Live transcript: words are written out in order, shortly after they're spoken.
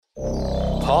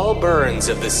Paul Burns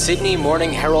of the Sydney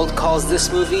Morning Herald calls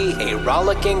this movie a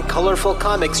rollicking, colorful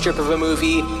comic strip of a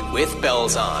movie with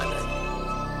bells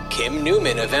on. Kim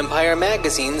Newman of Empire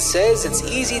Magazine says it's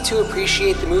easy to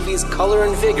appreciate the movie's color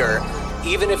and vigor,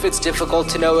 even if it's difficult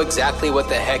to know exactly what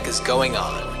the heck is going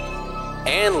on.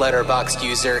 And Letterboxd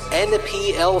user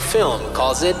NPL Film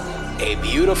calls it a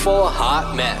beautiful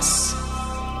hot mess.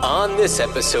 On this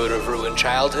episode of Ruined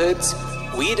Childhoods,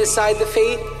 we decide the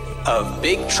fate of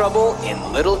Big Trouble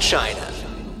in Little China.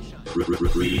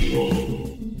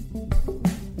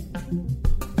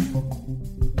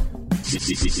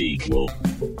 Sequel.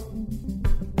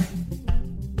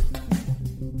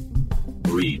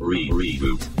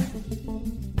 Reboot.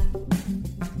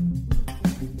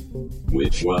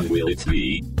 Which one will it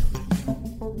be?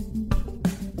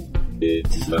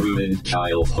 It's the Ruined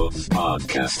Childhoods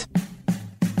podcast.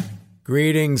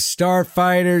 Greetings,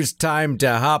 Starfighters. Time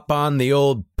to hop on the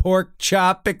old Pork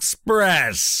Chop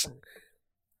Express.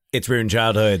 It's Ruined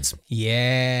Childhoods.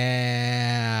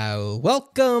 Yeah.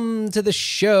 Welcome to the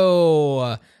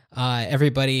show.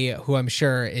 Everybody who I'm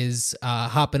sure is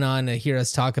hopping on to hear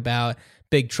us talk about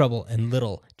Big Trouble in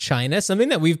Little China, something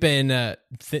that we've been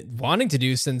wanting to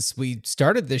do since we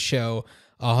started this show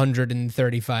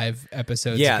 135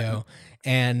 episodes ago.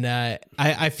 And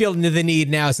I feel the need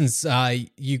now, since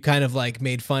you kind of like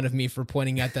made fun of me for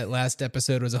pointing out that last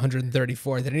episode was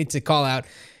 134, that I need to call out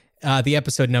the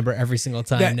episode number every single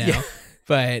time now. Yeah.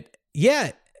 But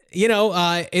yeah, you know,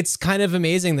 it's kind of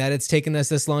amazing that it's taken us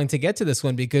this long to get to this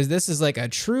one, because this is like a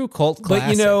true cult classic.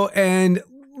 But, you know, and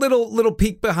little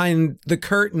peek behind the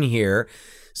curtain here.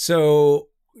 So,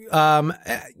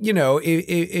 you know,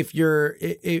 if you're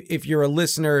a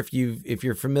listener, if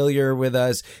you're familiar with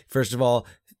us, first of all,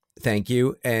 thank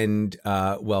you and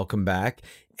welcome back.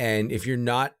 And if you're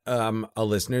not a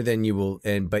listener, then you will,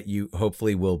 but you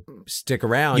hopefully will stick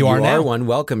around. You are one.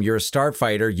 Welcome. You're a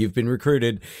starfighter. You've been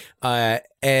recruited by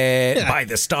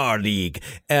the Star League.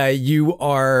 You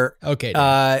are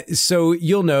okay. So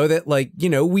you'll know that, like, you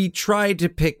know, we try to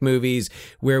pick movies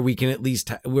where we can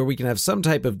have some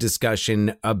type of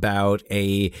discussion about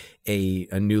a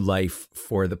new life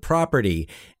for the property.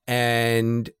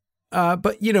 And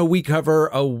but, you know, we cover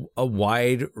a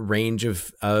wide range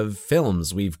of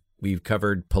films. We've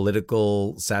covered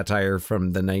political satire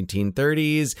from the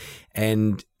 1930s,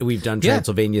 and we've done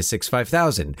Transylvania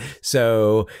 65000.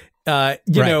 So, you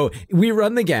know, we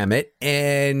run the gamut,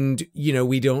 and, you know,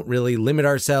 we don't really limit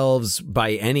ourselves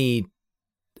by any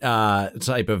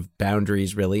type of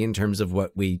boundaries, really, in terms of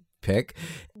what we pick.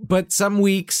 But some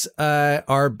weeks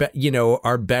are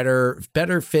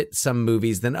better fit some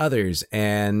movies than others,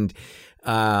 and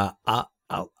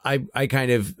I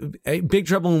kind of, Big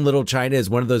Trouble in Little China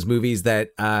is one of those movies that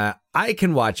I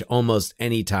can watch almost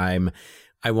any time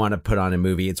I want to put on a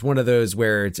movie. It's one of those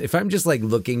where if I'm just like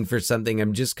looking for something,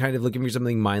 I'm just kind of looking for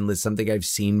something mindless, something I've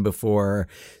seen before,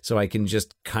 so I can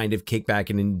just kind of kick back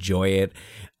and enjoy it.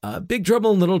 Big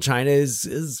Trouble in Little China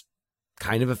is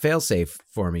kind of a failsafe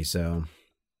for me. So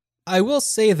I will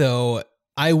say, though,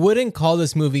 I wouldn't call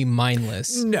this movie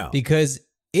mindless. No, because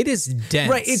it is dense.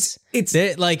 Right? It's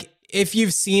like, if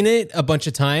you've seen it a bunch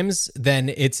of times, then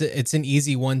it's an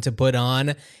easy one to put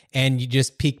on, and you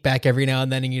just peek back every now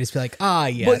and then, and you just be like,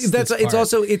 yes. But that's it's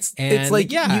also it's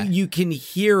like, yeah, you can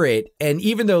hear it, and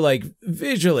even though, like,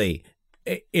 visually,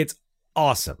 it's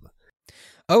awesome.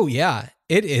 Oh yeah,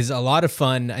 it is a lot of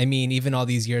fun. I mean, even all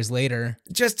these years later,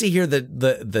 just to hear the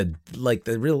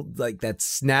real, like, that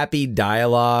snappy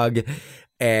dialogue,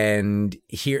 and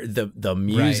hear the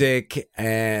music,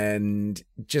 and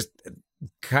just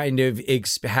kind of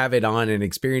have it on and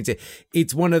experience it.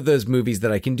 It's one of those movies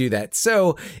that I can do that.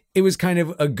 So it was kind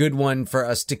of a good one for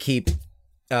us to keep,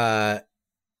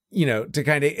 you know, to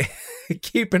kind of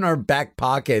keep in our back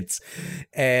pockets.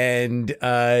 And,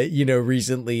 you know,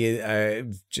 recently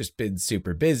I've just been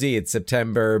super busy. It's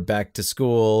September, back to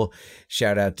school.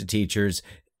 Shout out to teachers.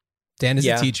 Dan is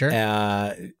a teacher.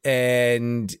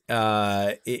 And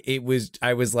I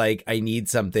was like, I need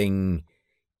something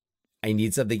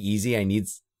easy. I need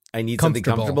something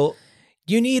comfortable.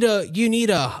 You need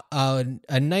a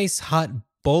nice hot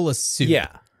bowl of soup. Yeah.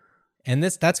 And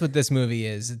that's what this movie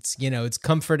is. It's, you know, it's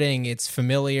comforting, it's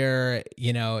familiar,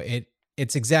 you know,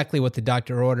 it's exactly what the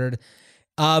doctor ordered.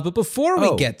 But before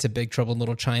we get to Big Trouble in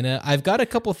Little China, I've got a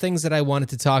couple things that I wanted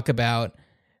to talk about.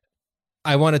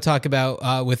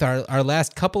 With our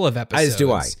last couple of episodes. As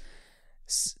do I.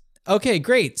 Okay,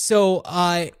 great. So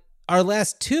our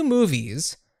last two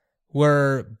movies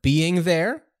were Being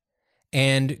There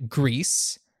and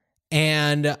Grease.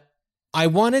 And I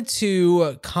wanted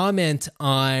to comment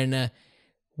on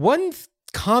one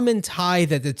common tie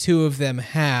that the two of them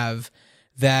have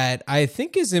that I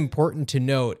think is important to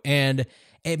note. And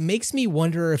it makes me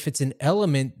wonder if it's an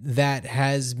element that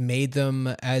has made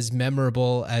them as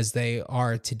memorable as they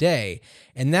are today.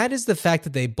 And that is the fact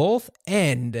that they both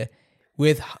end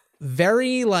with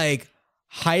very like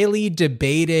highly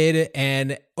debated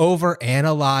and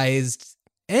overanalyzed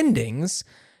endings,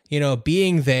 you know,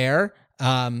 being there.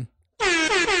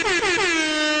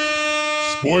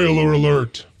 Spoiler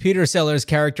alert. Peter Sellers'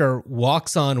 character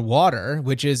walks on water,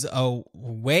 which is a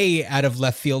way out of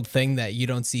left field thing that you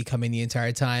don't see coming the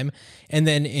entire time. And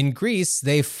then in Grease,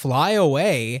 they fly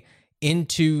away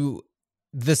into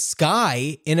the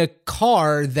sky in a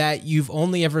car that you've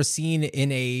only ever seen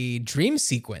in a dream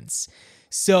sequence.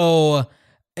 So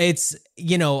it's,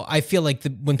 you know, I feel like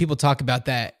when people talk about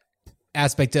that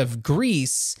aspect of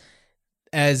Grease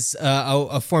as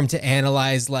a form to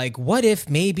analyze, like, what if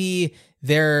maybe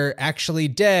they're actually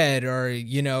dead, or,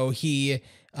 you know, he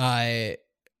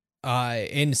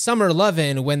in Summer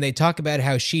Lovin', when they talk about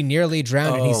how she nearly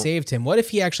drowned and he saved him, what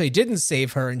if he actually didn't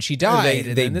save her and she died?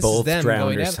 They and this both is them drowned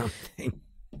going or to something.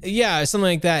 Yeah, something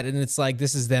like that. And it's like,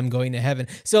 this is them going to heaven.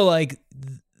 So like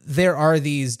there are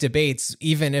these debates,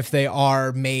 even if they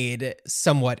are made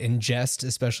somewhat in jest,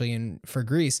 especially for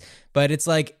Grease. But it's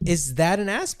like, is that an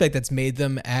aspect that's made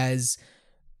them as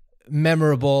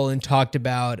memorable and talked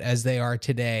about as they are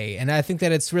today? And I think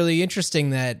that it's really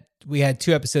interesting that we had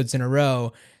 2 episodes in a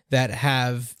row that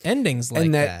have endings like that.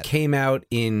 And that came out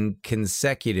in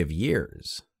consecutive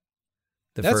years.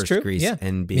 That's first true. Grease Yeah.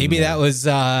 and being maybe there. that was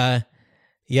a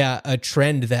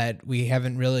trend that we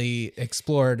haven't really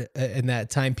explored in that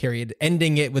time period,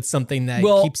 ending it with something that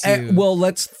keeps you well,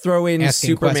 let's throw in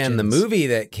asking Superman the questions. movie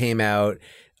that came out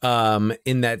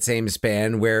in that same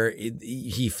span, where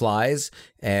he flies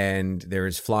and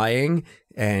there's flying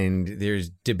and there's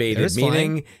debated There's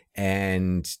meaning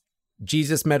and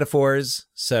Jesus metaphors.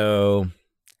 So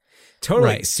totally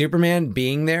Right. Superman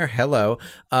being there. Hello.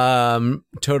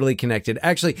 Totally connected.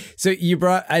 Actually, so you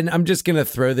brought, and I'm just going to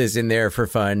throw this in there for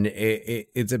fun.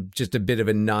 It's just a bit of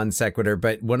a non sequitur,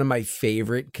 but one of my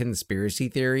favorite conspiracy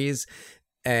theories,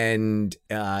 and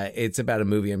it's about a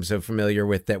movie I'm so familiar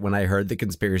with that when I heard the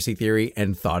conspiracy theory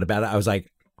and thought about it, I was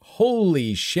like,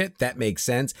 holy shit, that makes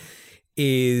sense,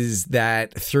 is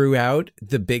that throughout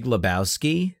The Big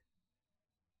Lebowski,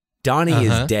 Donnie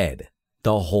is dead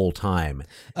the whole time.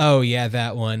 Oh yeah,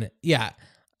 that one. Yeah.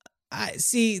 I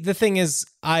see. The thing is,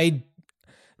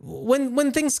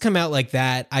 when things come out like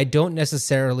that, I don't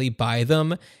necessarily buy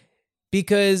them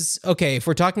because, okay, if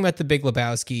we're talking about The Big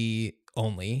Lebowski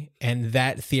only and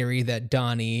that theory that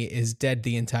Donnie is dead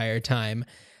the entire time,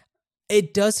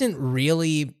 it doesn't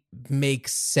really make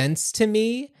sense to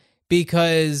me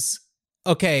because,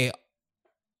 okay,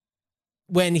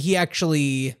 when he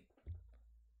actually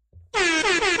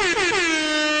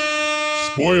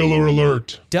Spoiler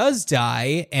alert. does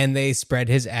die and they spread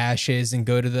his ashes and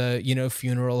go to the, you know,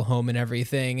 funeral home and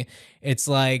everything, it's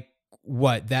like,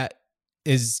 what, that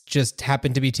is just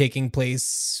happened to be taking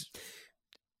place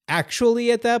actually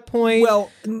at that point?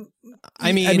 Well,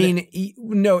 I mean,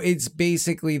 no, it's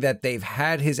basically that they've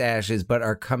had his ashes, but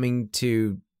are coming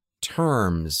to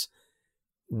terms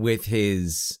with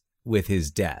his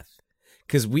death.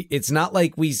 Because it's not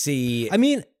like we see, I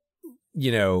mean,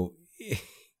 you know,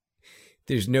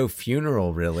 there's no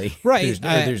funeral really. Right.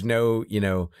 There's no, you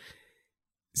know,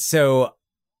 so.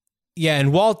 Yeah.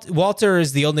 And Walter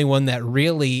is the only one that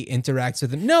really interacts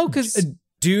with him. No, because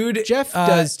Dude, Jeff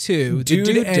does too. The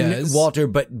dude and does. Walter,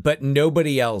 but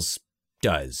nobody else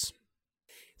does.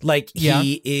 Like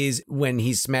he is when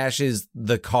he smashes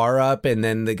the car up, and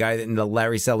then the guy the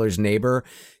Larry Sellers neighbor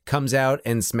comes out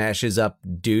and smashes up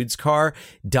dude's car.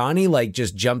 Donnie like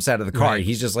just jumps out of the car. Right.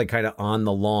 He's just like kind of on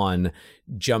the lawn,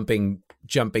 jumping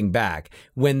back.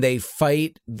 When they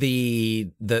fight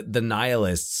the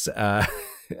nihilists,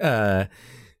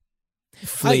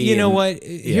 flee. You know and- what?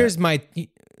 Here's my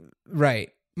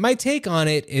take on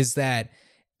it is that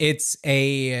it's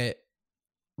a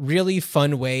really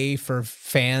fun way for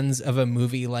fans of a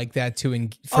movie like that to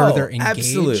further engage.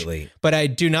 Absolutely. But I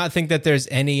do not think that there's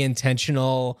any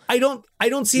intentional. I don't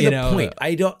see the point.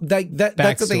 I don't like that.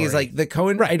 That's the thing is backstory. like the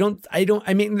Coen.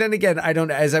 I mean, then again, I don't,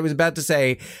 as I was about to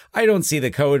say, I don't see the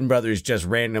Coen brothers just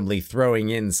randomly throwing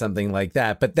in something like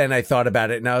that. But then I thought about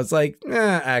it and I was like,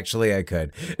 actually I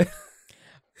could.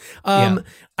 I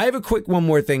have a quick one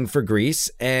more thing for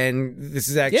Grease, and this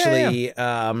is actually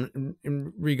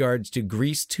in regards to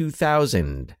Grease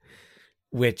 2000,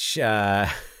 which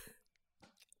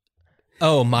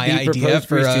Oh, my He idea proposed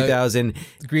for Grease 2000.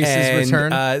 Grease's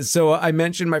return. So I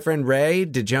mentioned my friend Ray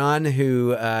DeJohn, who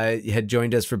had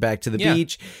joined us for Back to the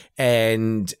Beach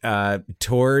and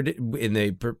toured in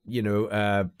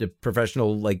the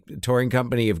professional like touring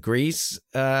company of Grease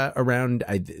around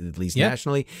at least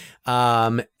nationally,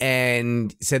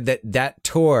 and said that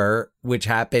tour, which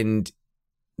happened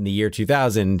in the year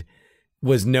 2000,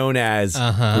 was known as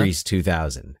Grease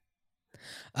 2000.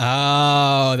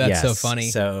 Oh, that's so funny.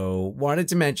 So wanted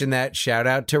to mention that. Shout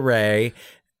out to Ray.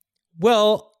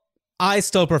 Well, I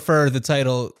still prefer the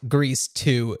title Grease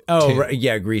 2. Oh, right.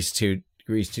 Yeah, Grease 2.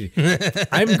 Grease 2.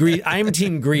 I'm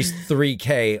Team Grease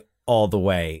 3K all the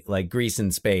way. Like Grease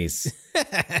in space.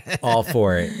 All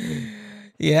for it.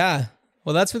 Yeah.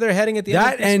 Well, that's where they're heading at the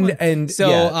end. And so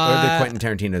or the Quentin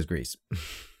Tarantino's Grease.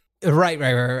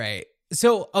 Right.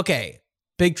 So, okay.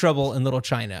 Big Trouble in Little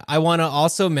China. I want to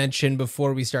also mention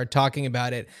before we start talking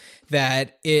about it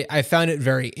that I found it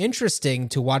very interesting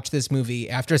to watch this movie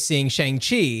after seeing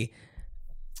Shang-Chi.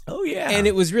 Oh, yeah. And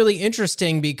it was really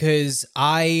interesting because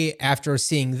after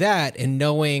seeing that and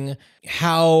knowing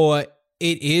how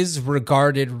it is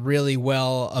regarded really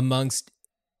well amongst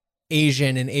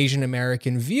Asian and Asian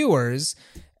American viewers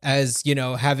as,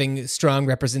 having strong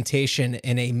representation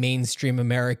in a mainstream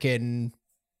American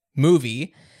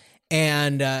movie,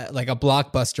 and like a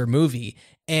blockbuster movie.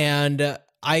 And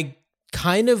I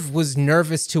kind of was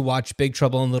nervous to watch Big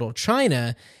Trouble in Little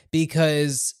China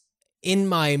because in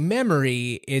my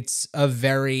memory, it's a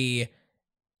very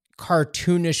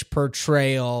cartoonish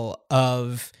portrayal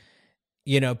of,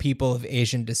 people of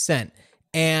Asian descent.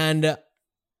 And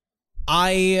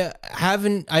I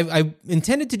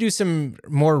intended to do some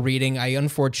more reading. I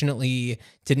unfortunately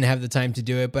didn't have the time to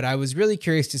do it, but I was really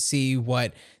curious to see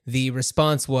what the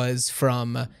response was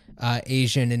from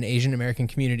Asian and Asian American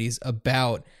communities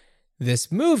about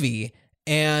this movie.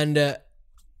 And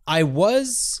I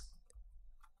was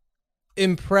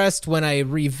impressed when I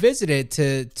revisited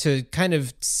to kind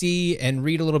of see and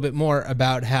read a little bit more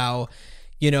about how,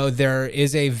 there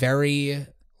is a very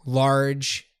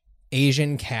large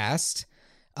Asian cast.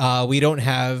 We don't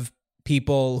have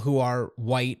people who are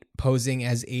white posing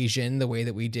as Asian the way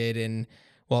that we did in,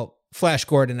 Flash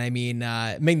Gordon. I mean,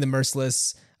 Ming the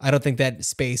Merciless. I don't think that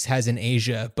space has in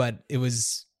Asia, but it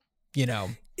was,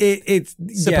 it's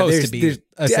supposed to be. There's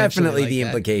definitely like the that.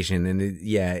 implication, and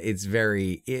it's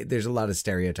very. There's a lot of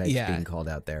stereotypes being called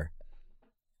out there.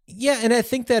 Yeah, and I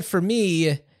think that for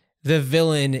me, the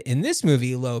villain in this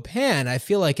movie, Lo Pan, I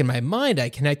feel like in my mind I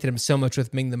connected him so much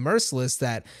with Ming the Merciless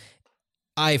that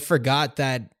I forgot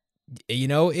that,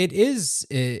 it is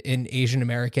an Asian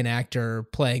American actor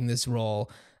playing this role.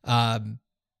 I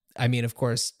mean, of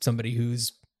course, somebody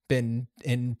who's been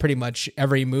in pretty much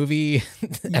every movie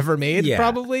ever made,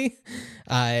 probably.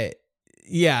 I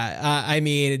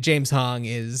mean, James Hong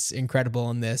is incredible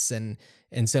in this and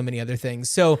so many other things.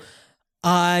 So,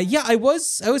 I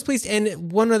was pleased.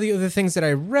 And one of the other things that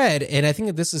I read, and I think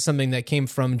that this is something that came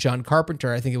from John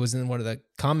Carpenter. I think it was in one of the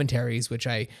commentaries, which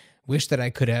I wish that I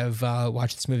could have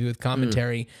watched this movie with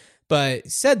commentary, but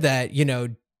said that,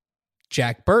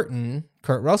 Jack Burton,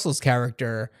 Kurt Russell's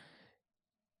character,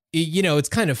 it's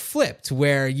kind of flipped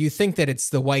where you think that it's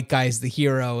the white guy's the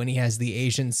hero and he has the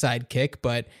Asian sidekick,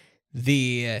 but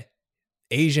the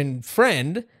Asian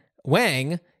friend,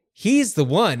 Wang, he's the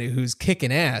one who's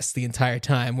kicking ass the entire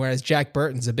time, whereas Jack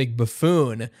Burton's a big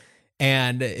buffoon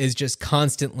and is just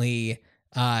constantly,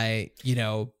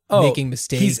 making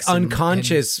mistakes. He's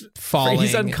unconscious, and falling.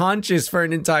 He's unconscious for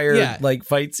an entire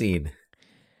fight scene.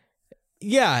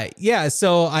 Yeah.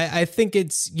 So I think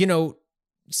it's,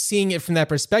 seeing it from that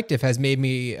perspective has made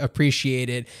me appreciate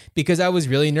it because I was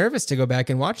really nervous to go back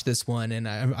and watch this one. And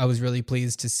I was really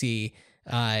pleased to see,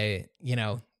 in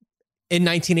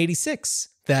 1986,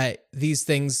 that these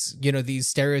things, these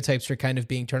stereotypes are kind of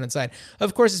being turned aside.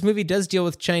 Of course, this movie does deal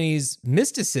with Chinese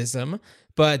mysticism,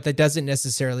 but that doesn't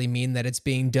necessarily mean that it's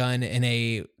being done in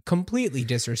a completely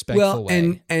disrespectful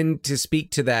way. And to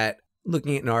speak to that,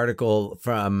 looking at an article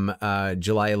from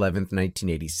July 11th,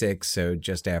 1986, so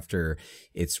just after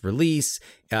its release,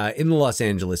 in the Los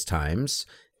Angeles Times,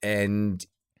 and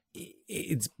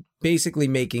it's basically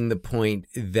making the point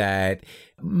that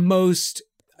most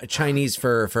Chinese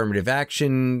for affirmative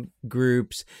action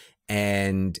groups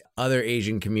and other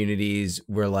Asian communities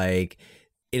were like,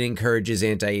 it encourages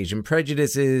anti-Asian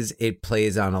prejudices. It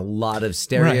plays on a lot of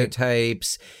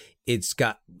stereotypes. Right. It's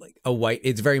got like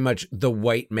it's very much the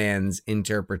white man's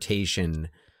interpretation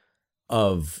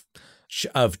of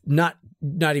not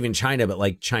even China, but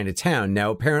like Chinatown.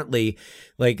 Now, apparently,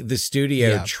 like the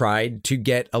studio tried to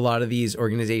get a lot of these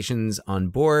organizations on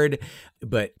board,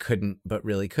 but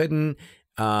really couldn't.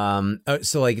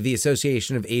 So like the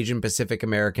Association of Asian Pacific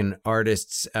American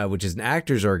Artists, which is an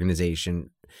actors organization,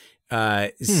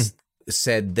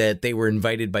 said that they were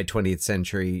invited by 20th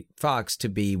Century Fox to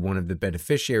be one of the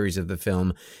beneficiaries of the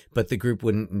film, but the group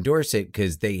wouldn't endorse it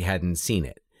because they hadn't seen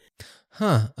it.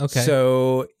 Huh. Okay.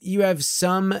 So you have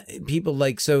some people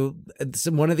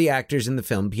one of the actors in the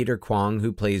film, Peter Kwong,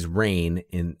 who plays Rain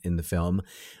in the film.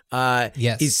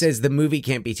 Yes. He says the movie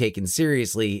can't be taken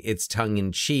seriously. It's tongue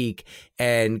in cheek.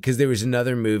 And because there was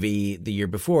another movie the year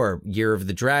before, Year of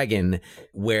the Dragon,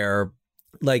 where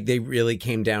like they really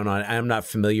came down on, I'm not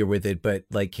familiar with it, but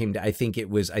like I think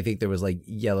there was like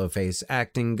yellow face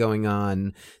acting going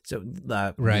on. So,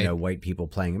 white people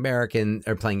playing American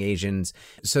or playing Asians.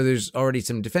 So there's already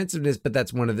some defensiveness, but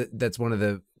that's one of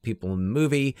the people in the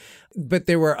movie. But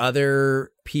there were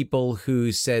other people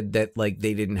who said that like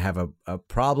they didn't have a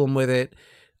problem with it.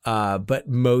 But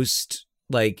most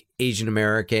like Asian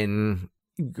American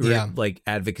like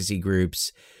advocacy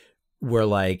groups were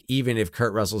like, even if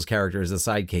Kurt Russell's character is a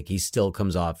sidekick, he still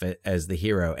comes off as the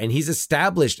hero, and he's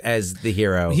established as the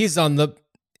hero. He's on the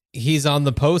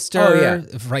poster,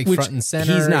 right, front and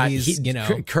center. He's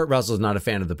not. Kurt Russell's not a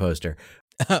fan of the poster.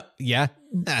 Yeah,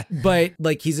 but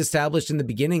like he's established in the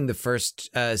beginning, the first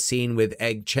scene with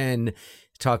Egg Chen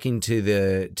talking to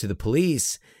the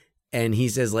police. And he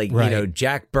says, like,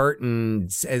 Jack Burton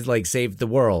says, like, saved the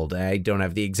world. I don't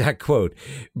have the exact quote,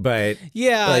 but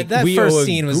like, that first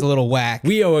scene was a little whack.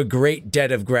 We owe a great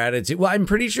debt of gratitude. Well, I'm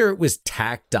pretty sure it was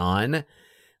tacked on.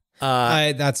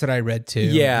 That's what I read too.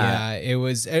 Yeah, it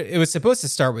was supposed to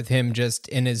start with him just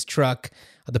in his truck,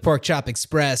 the Pork Chop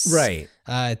Express, right?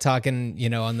 Talking,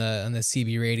 on the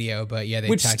CB radio, but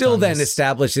which still then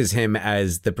establishes him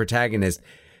as the protagonist.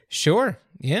 Sure.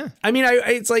 Yeah. I mean,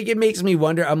 it's like, it makes me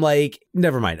wonder. I'm like,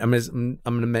 never mind.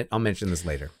 I'll mention this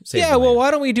later. Well, why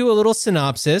don't we do a little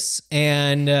synopsis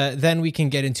and then we can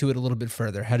get into it a little bit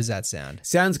further. How does that sound?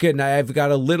 Sounds good. And I've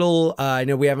got a little, I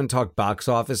know we haven't talked box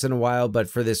office in a while, but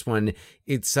for this one,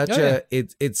 it's such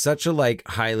a like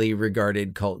highly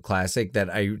regarded cult classic that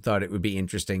I thought it would be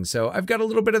interesting. So I've got a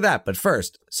little bit of that, but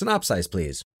first, synopsize,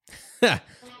 please.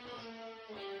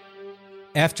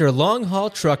 After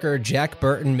long-haul trucker Jack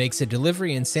Burton makes a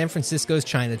delivery in San Francisco's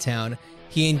Chinatown,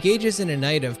 he engages in a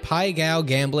night of Pai Gow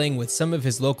gambling with some of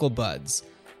his local buds.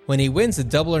 When he wins a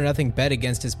double-or-nothing bet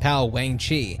against his pal Wang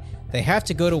Chi, they have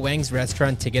to go to Wang's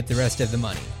restaurant to get the rest of the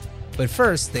money. But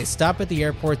first, they stop at the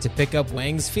airport to pick up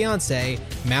Wang's fiancée,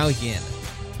 Mao Yin.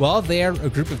 While there, a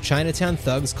group of Chinatown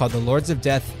thugs called the Lords of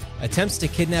Death attempts to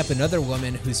kidnap another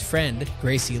woman whose friend,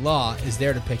 Gracie Law, is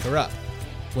there to pick her up.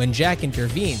 When Jack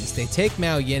intervenes, they take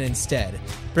Mao Yin instead,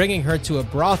 bringing her to a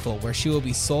brothel where she will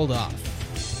be sold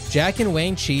off. Jack and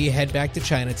Wang Chi head back to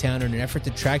Chinatown in an effort to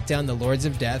track down the Lords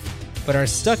of Death, but are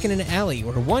stuck in an alley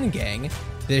where one gang,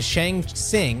 the Shang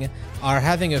Tsing, are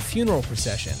having a funeral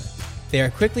procession. They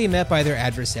are quickly met by their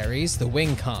adversaries, the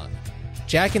Wing Kong.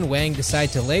 Jack and Wang decide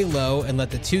to lay low and let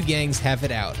the two gangs have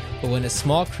it out, but when a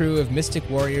small crew of mystic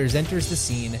warriors enters the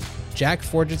scene, Jack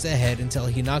forges ahead until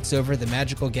he knocks over the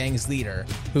magical gang's leader,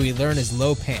 who we learn is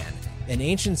Lo Pan, an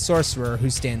ancient sorcerer who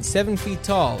stands 7 feet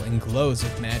tall and glows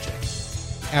with magic.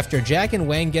 After Jack and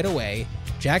Wang get away,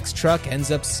 Jack's truck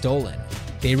ends up stolen.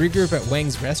 They regroup at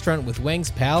Wang's restaurant with Wang's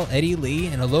pal Eddie Lee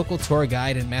and a local tour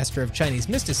guide and master of Chinese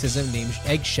mysticism named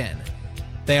Egg Shen.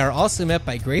 They are also met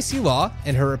by Gracie Law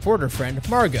and her reporter friend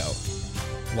Margot.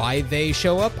 Why they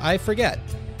show up, I forget.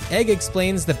 Egg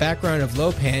explains the background of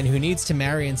Lo Pan, who needs to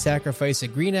marry and sacrifice a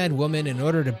green-eyed woman in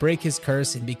order to break his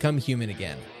curse and become human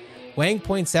again. Wang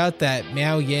points out that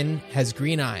Mao Yin has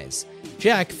green eyes.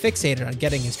 Jack, fixated on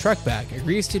getting his truck back,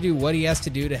 agrees to do what he has to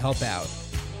do to help out,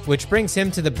 which brings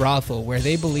him to the brothel where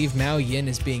they believe Mao Yin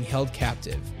is being held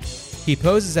captive. He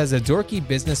poses as a dorky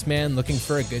businessman looking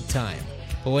for a good time,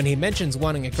 but when he mentions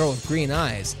wanting a girl with green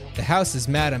eyes, the house's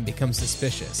madam becomes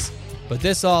suspicious. But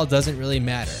this all doesn't really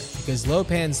matter, because Lo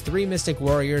Pan's 3 mystic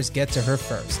warriors get to her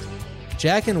first.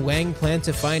 Jack and Wang plan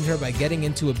to find her by getting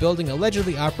into a building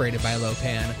allegedly operated by Lo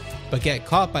Pan, but get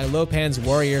caught by Lo Pan's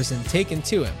warriors and taken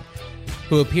to him,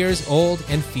 who appears old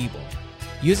and feeble.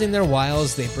 Using their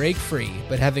wiles, they break free,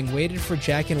 but having waited for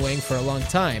Jack and Wang for a long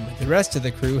time, the rest of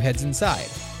the crew heads inside.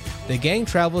 The gang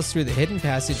travels through the hidden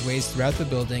passageways throughout the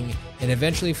building and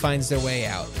eventually finds their way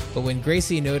out, but when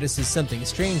Gracie notices something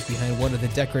strange behind one of the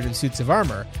decorative suits of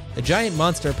armor, a giant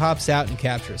monster pops out and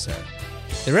captures her.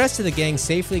 The rest of the gang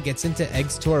safely gets into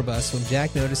Egg's tour bus when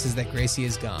Jack notices that Gracie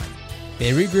is gone.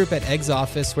 They regroup at Egg's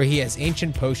office where he has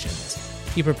ancient potions.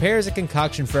 He prepares a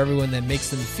concoction for everyone that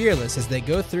makes them fearless as they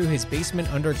go through his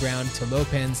basement underground to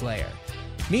Lopan's lair.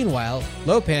 Meanwhile,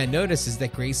 Lopan notices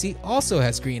that Gracie also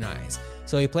has green eyes,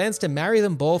 so he plans to marry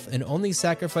them both and only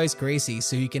sacrifice Gracie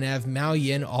so he can have Mao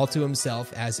Yin all to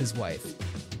himself as his wife.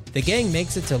 The gang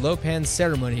makes it to Lopan's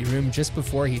ceremony room just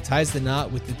before he ties the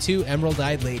knot with the two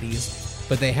emerald-eyed ladies,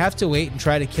 but they have to wait and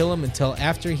try to kill him until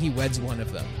after he weds one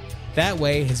of them. That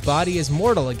way, his body is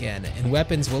mortal again and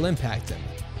weapons will impact him.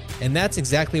 And that's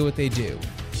exactly what they do.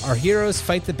 Our heroes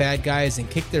fight the bad guys and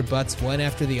kick their butts one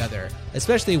after the other,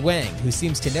 especially Wang, who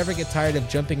seems to never get tired of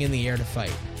jumping in the air to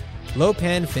fight.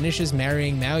 Lopan finishes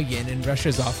marrying Mao Yin and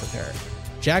rushes off with her.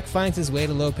 Jack finds his way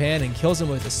to Lopan and kills him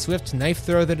with a swift knife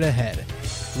throw to the head.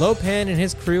 Lopan and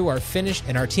his crew are finished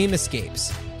and our team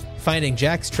escapes, finding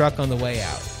Jack's truck on the way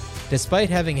out. Despite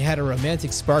having had a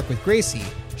romantic spark with Gracie,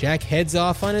 Jack heads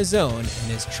off on his own in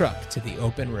his truck to the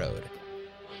open road.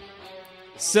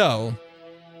 So,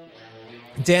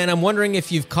 Dan, I'm wondering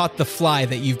if you've caught the fly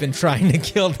that you've been trying to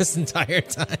kill this entire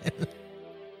time.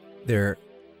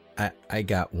 I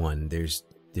got one. There's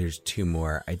two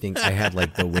more. I think I had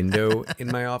like the window in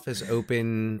my office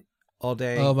open all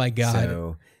day. Oh my God.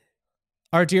 So,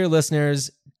 our dear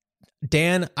listeners,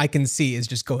 Dan, I can see, is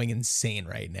just going insane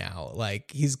right now.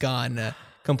 Like, he's gone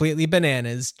completely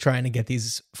bananas trying to get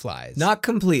these flies. not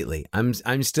completely.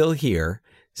 I'm still here.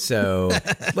 So,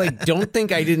 like, don't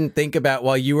think I didn't think about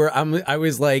while you were. I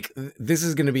was like, this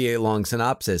is going to be a long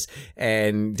synopsis,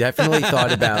 and definitely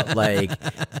thought about like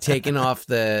taking off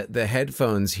the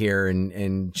headphones here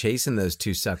and chasing those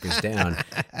two suckers down.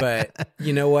 But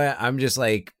you know what? I'm just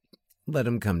like, let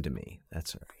them come to me.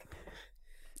 That's all right.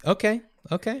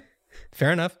 Okay.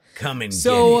 Fair enough. Come and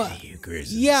So, get it, you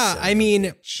grizzly yeah, son I of a mean,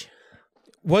 bitch.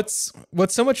 What's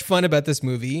so much fun about this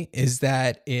movie is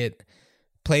that it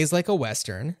plays like a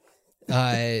Western,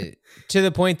 to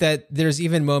the point that there's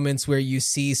even moments where you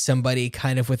see somebody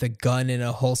kind of with a gun in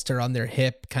a holster on their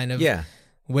hip, kind of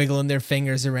wiggling their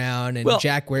fingers around, and Well,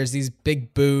 Jack wears these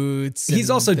big boots. He's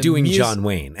and also the doing John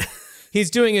Wayne. He's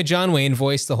doing a John Wayne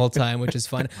voice the whole time, which is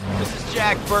fun. This is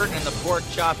Jack Burton in the Pork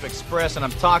Chop Express, and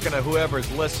I'm talking to whoever's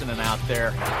listening out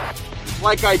there.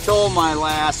 Like I told my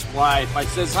last wife, I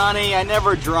says, honey, I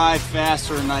never drive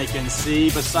faster than I can see.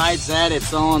 Besides that,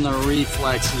 it's all in the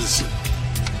reflexes.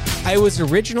 I was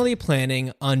originally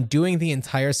planning on doing the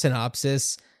entire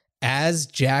synopsis as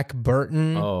Jack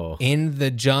Burton in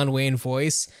the John Wayne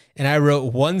voice, and I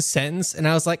wrote one sentence, and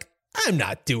I was like, I'm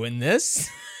not doing this.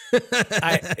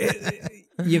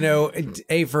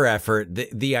 A for effort.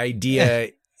 The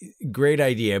idea, great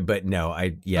idea, but no,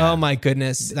 Oh my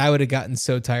goodness, I would have gotten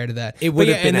so tired of that. It would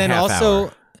have been and then a half also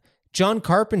hour. John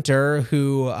Carpenter,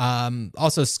 who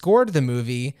also scored the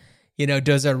movie,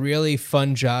 does a really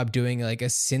fun job doing like a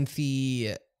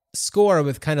synthy score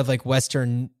with kind of like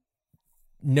Western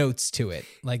notes to it,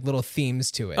 like little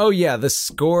themes to it. Oh yeah, the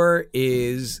score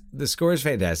is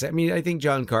fantastic. I mean, I think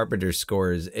John Carpenter's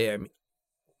scores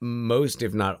most,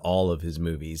 if not all, of his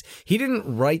movies. He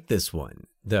didn't write this one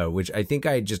though, which I think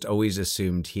I just always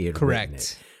assumed he had written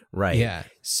it. Right. Yeah.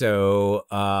 So,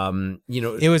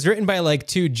 it was written by like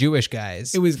two Jewish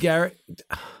guys. it was Gary.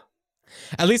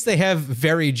 At least they have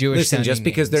very Jewish. Listen, just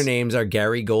because their names. names are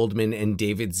Gary Goldman and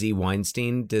David Z.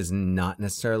 Weinstein does not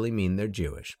necessarily mean they're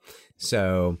Jewish.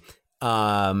 So,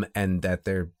 and that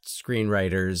they're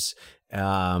screenwriters.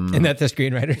 And that the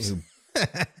screenwriters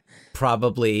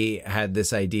probably had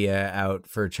this idea out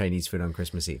for Chinese food on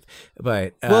Christmas Eve.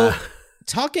 But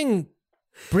talking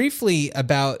briefly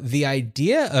about the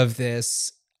idea of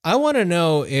this, I want to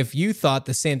know if you thought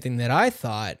the same thing that I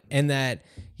thought, and that,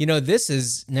 this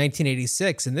is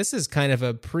 1986, and this is kind of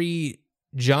a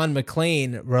pre-John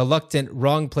McClane, reluctant,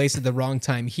 wrong place at the wrong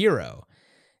time hero.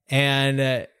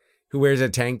 And who wears a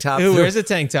tank top? wears a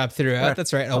tank top throughout.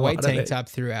 That's right. A white lot of tank it. top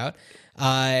throughout.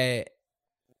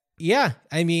 Yeah,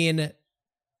 I mean,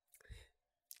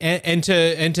 and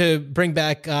to bring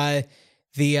back the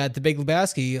Big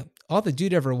Lebowski, all the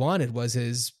dude ever wanted was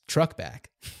his truck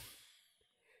back.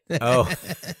 Oh,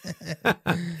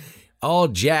 all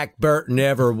Jack Burton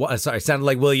ever was. Sorry, sounded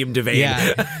like William Devane.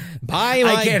 Yeah, buy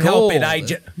my I can't gold. help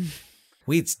it.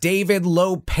 It's David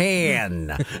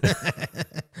Lopan.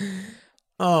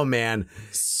 Oh man.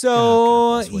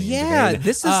 So it's William yeah, Devane.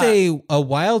 this is a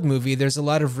wild movie. There's a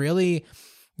lot of really,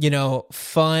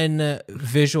 fun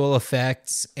visual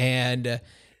effects and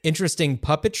interesting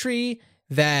puppetry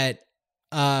that,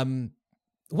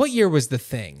 what year was The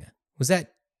Thing? Was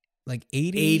that like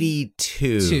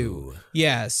 82.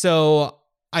 Yeah. So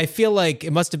I feel like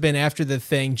it must have been after The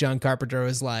Thing, John Carpenter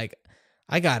was like,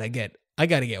 I gotta get I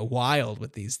got to get wild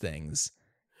with these things,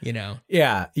 you know?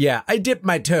 Yeah. I dipped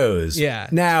my toes. Yeah.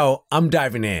 Now I'm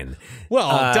diving in.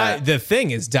 Well, the thing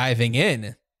is diving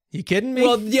in. You kidding me?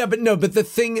 Well, yeah, but the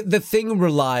thing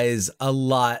relies a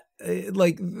lot.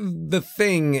 Like the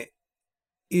thing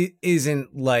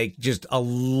isn't like just a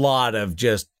lot of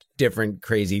just different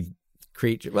crazy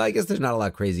creatures. Well, I guess there's not a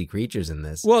lot of crazy creatures in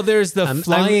this. Well, there's the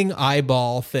flying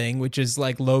eyeball thing, which is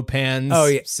like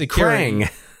Lopan's security.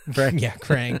 Krang. Yeah,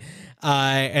 Krang.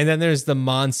 And then there's the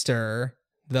monster,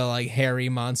 the like hairy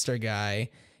monster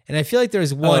guy. And I feel like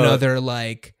there's one other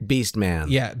like Beast Man.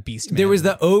 Yeah, Beast Man. There was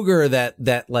the ogre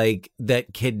that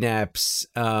kidnaps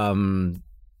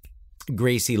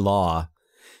Gracie Law,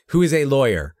 who is a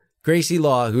lawyer. Gracie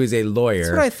Law, who is a lawyer.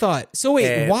 That's what I thought. So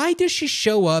wait, why does she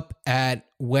show up at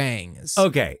Wang's?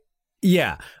 Okay.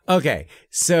 Yeah. Okay.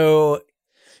 So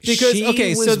because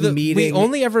meeting. We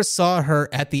only ever saw her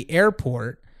at the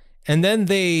airport, and then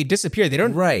they disappear. They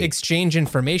don't exchange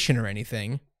information or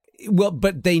anything. Well,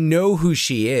 but they know who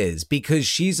she is because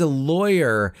she's a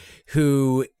lawyer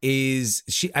who is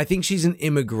I think she's an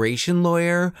immigration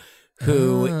lawyer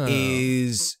who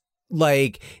is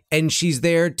like, and she's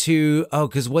there to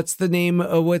because what's the name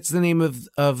of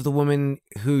the woman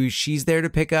who she's there to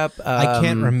pick up? I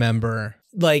can't remember.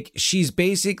 Like she's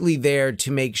basically there to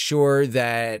make sure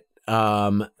that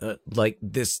like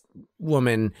this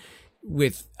woman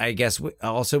with, I guess,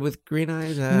 also with green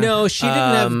eyes. No, she didn't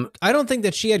have. I don't think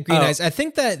that she had green eyes. I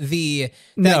think that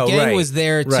gang was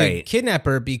there to kidnap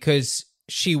her because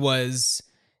she was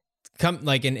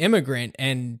like an immigrant,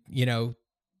 and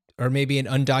or maybe an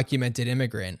undocumented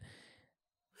immigrant.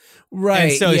 Right.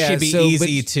 And so she'd be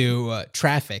easy to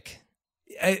traffic.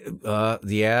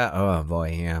 Yeah. Oh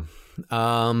boy.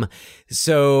 Yeah.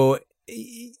 So.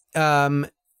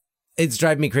 It's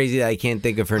driving me crazy that I can't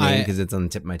think of her name because it's on the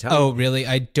tip of my tongue. Oh, really?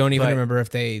 I don't even remember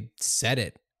if they said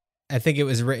it. I think it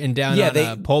was written down on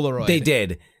a Polaroid. They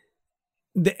did.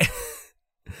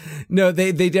 No,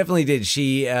 they definitely did.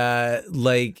 She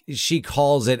she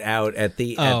calls it out at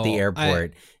the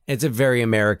airport. It's a very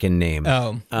American name.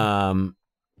 Oh.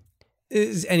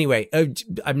 Anyway,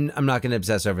 I'm not going to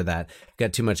obsess over that. I've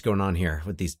got too much going on here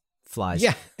with these flies.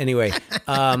 Yeah. Anyway,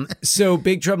 so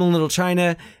Big Trouble in Little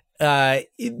China.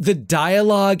 The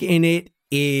dialogue in it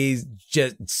is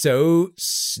just so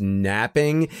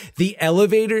snapping. The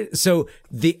elevator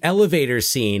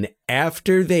scene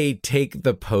after they take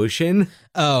the potion.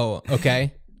 Oh,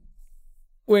 okay.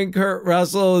 When Kurt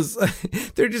Russell is,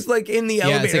 they're just like in the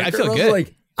elevator. Like, I feel good.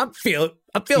 Like, I'm feeling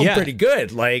pretty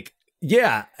good. Like,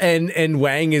 yeah. And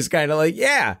Wang is kind of like,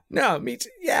 yeah, no, me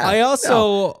too. Yeah. I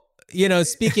also,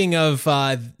 speaking of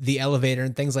the elevator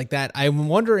and things like that, I'm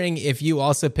wondering if you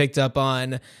also picked up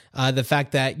on the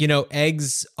fact that,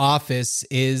 Egg's office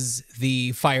is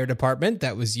the fire department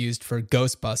that was used for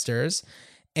Ghostbusters.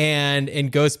 And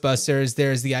in Ghostbusters,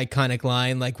 there's the iconic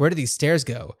line, like, where do these stairs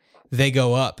go? They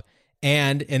go up.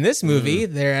 And in this movie,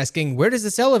 they're asking, where does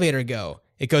this elevator go?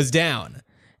 It goes down.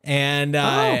 And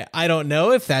I don't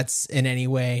know if that's in any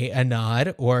way a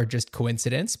nod or just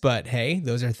coincidence, but hey,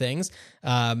 those are things.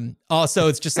 Also,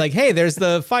 it's just like, hey, there's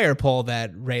the fire pole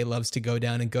that Ray loves to go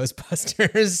down in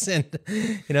Ghostbusters, and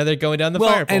they're going down the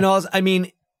fire pole. And also, I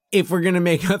mean, if we're gonna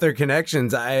make other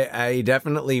connections, I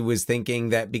definitely was thinking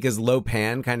that because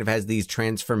Lopan kind of has these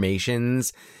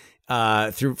transformations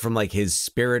from like his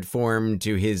spirit form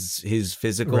to his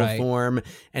physical form,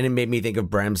 and it made me think of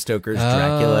Bram Stoker's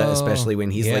Dracula, especially when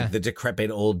he's like the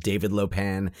decrepit old David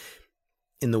Lopan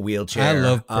in the wheelchair. I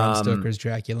love Bram Stoker's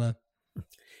Dracula.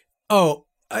 Oh,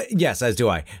 yes, as do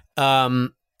I.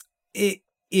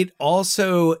 It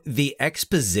also, the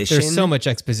exposition. There's so much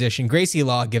exposition. Gracie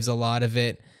Law gives a lot of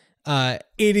it.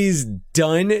 It is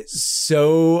done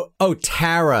so. Oh,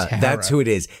 Tara. That's who it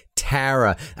is.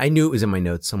 Tara. I knew it was in my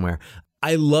notes somewhere.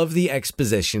 I love the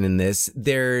exposition in this.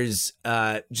 There's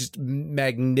just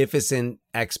magnificent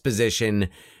exposition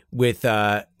with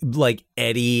like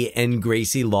Eddie and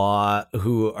Gracie Law,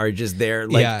 who are just there,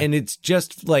 like, and it's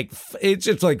just like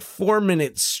 4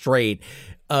 minutes straight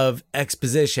of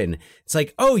exposition. It's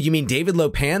like, oh, you mean David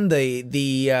Lopan,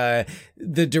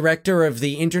 the director of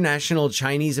the International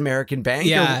Chinese American Bank,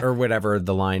 or whatever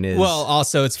the line is. Well,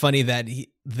 also it's funny that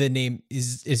the name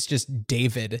is just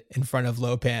David in front of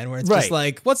Lopan, where it's just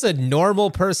like, what's a normal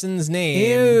person's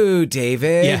name? Ew,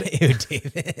 David. Yeah, ew,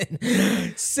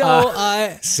 David. So,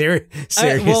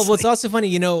 seriously. Well, what's also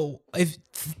funny, if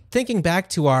thinking back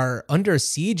to our Under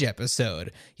Siege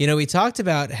episode, we talked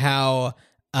about how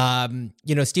Steven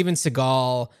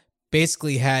Seagal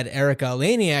basically had Erica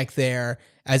Laniak there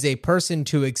as a person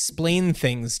to explain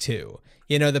things to.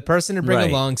 You know, the person to bring Right.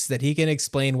 along so that he can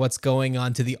explain what's going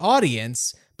on to the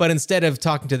audience. But instead of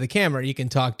talking to the camera, you can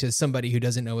talk to somebody who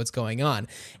doesn't know what's going on.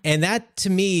 And that to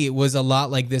me was a lot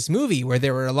like this movie, where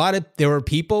there were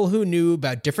people who knew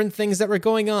about different things that were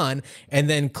going on, and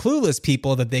then clueless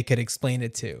people that they could explain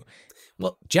it to.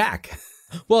 Well, Jack.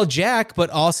 Well, Jack, but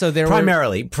also there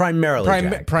Primarily were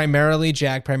Jack. primarily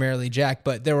Jack,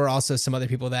 but there were also some other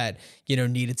people that, you know,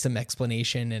 needed some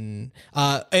explanation, and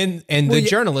the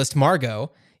journalist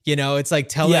Margot, you know, it's like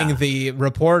telling the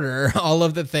reporter all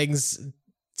of the things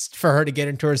for her to get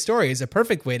into her story is a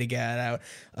perfect way to get out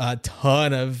a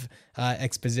ton of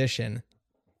exposition.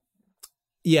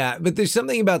 Yeah, but there's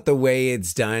something about the way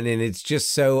it's done, and it's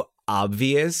just so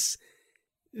obvious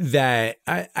that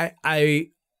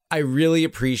I really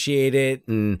appreciate it,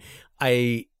 and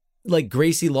I like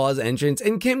Gracie Law's entrance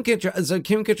and Kim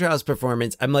Cattrall's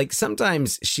performance. I'm like,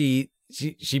 sometimes she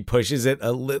pushes it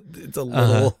a little. It's a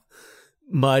little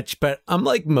much, but I'm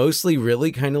like mostly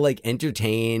really kind of like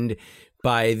entertained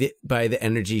by the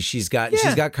energy she's got. Yeah.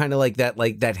 She's got kind of like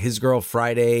that His Girl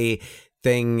Friday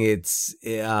thing. It's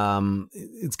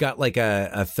got like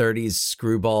a 30s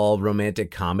screwball romantic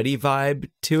comedy vibe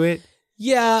to it.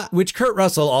 Yeah, Which Kurt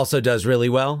Russell also does really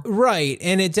well. right.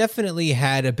 And it definitely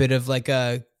had a bit of like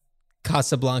a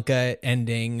Casablanca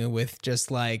ending with just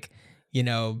like, you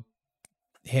know,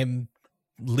 him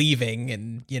leaving,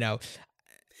 and, you know,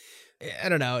 I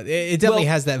don't know. It definitely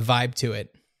has that vibe to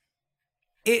it.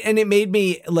 It made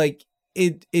me like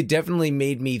it definitely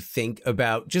made me think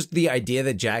about just the idea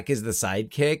that Jack is the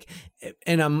sidekick,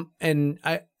 and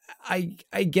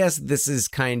I guess this is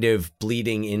kind of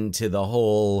bleeding into the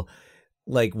whole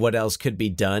like what else could be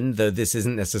done, though this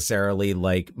isn't necessarily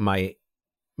like my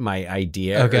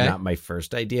idea, Okay. or not my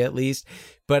first idea at least.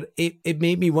 But it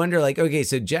made me wonder, like, okay,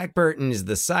 so Jack Burton is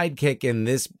the sidekick in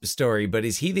this story, but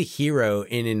is he the hero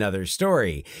in another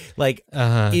story? Like,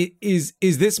 is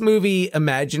this movie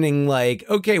imagining like,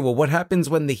 okay, well, what happens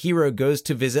when the hero goes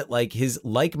to visit like his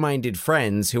like-minded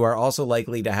friends who are also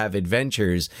likely to have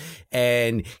adventures,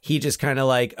 and he just kind of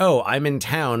like, oh, I'm in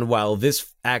town while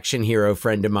this action hero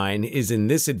friend of mine is in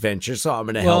this adventure, so I'm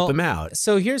going to help him out.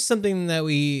 So here's something that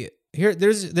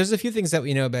there's a few things that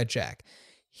we know about Jack.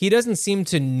 He doesn't seem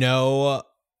to know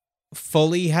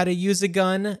fully how to use a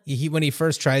gun. When he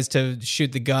first tries to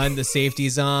shoot the gun, the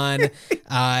safety's on.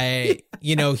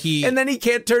 You know, And then he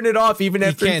can't turn it off even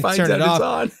after he finds out it's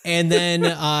on. And then,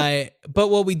 but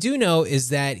what we do know is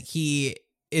that he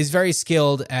is very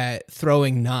skilled at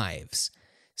throwing knives.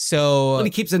 So When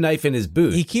he keeps a knife in his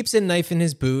boot. he keeps a knife in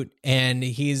his boot, and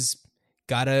he's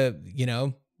got a, you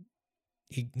know,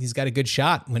 he's got a good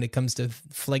shot when it comes to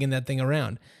flinging that thing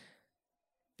around.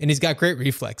 And he's got great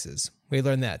reflexes. We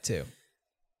learned that too.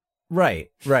 Right.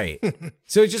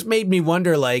 So it just made me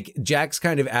wonder, like, Jack's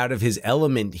kind of out of his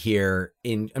element here.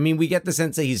 I mean, we get the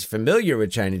sense that he's familiar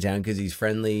with Chinatown because he's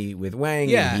friendly with Wang.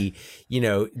 Yeah. And he, you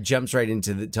know, jumps right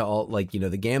into all, like, you know,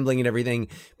 the gambling and everything.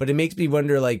 But it makes me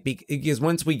wonder, like, because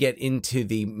once we get into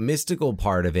the mystical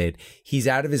part of it, he's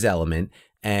out of his element.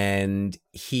 And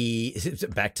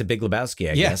back to Big Lebowski,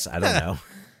 I guess. I don't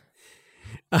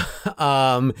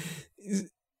know.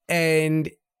 And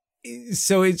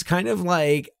so it's kind of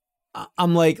like,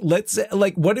 I'm like, let's say,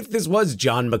 like, what if this was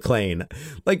John McClane?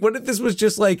 Like, what if this was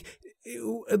just like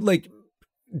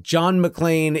John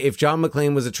McClane, if John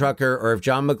McClane was a trucker, or if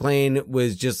John McClane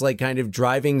was just like kind of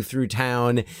driving through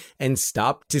town and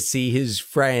stopped to see his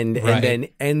friend, Right. and then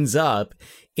ends up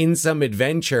in some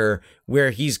adventure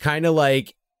where he's kind of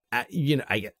like, you know,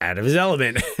 out of his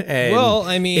element. And Well,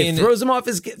 I mean, it throws him off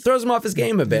his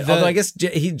game a bit. Although I guess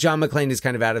John McClane is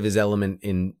kind of out of his element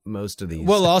in most of these.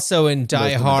 well, also in Die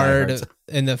most of the Hard, diehards.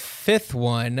 in the fifth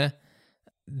one,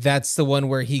 that's the one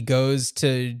where he goes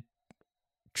to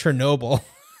Chernobyl.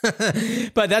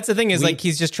 But that's the thing is, like,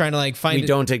 he's just trying to like find. We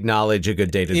don't acknowledge a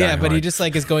good day to die Yeah, but he hard. just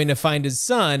like is going to find his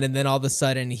son, and then all of a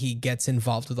sudden he gets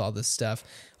involved with all this stuff.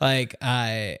 Like,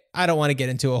 I don't want to get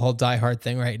into a whole Die Hard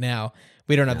thing right now.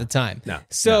 We don't have the time. No.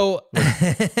 So,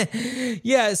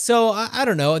 yeah. So I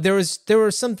don't know. There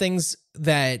were some things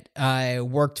that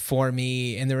worked for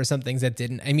me, and there were some things that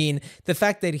didn't. I mean, the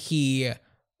fact that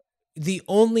the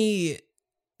only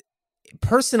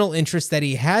personal interest that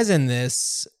he has in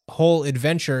this whole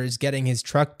adventure is getting his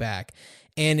truck back.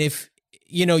 And if,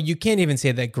 you know, you can't even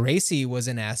say that Gracie was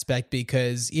an aspect,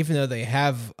 because even though they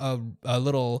have a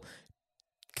little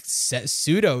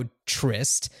pseudo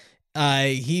tryst,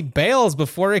 he bails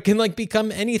before it can like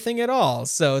become anything at all.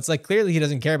 So it's like, clearly he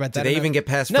doesn't care about that. Did they even get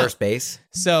past No. first base?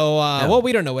 So, No. well,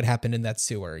 we don't know what happened in that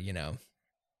sewer, you know.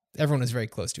 Everyone was very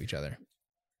close to each other.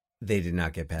 They did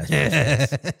not get past first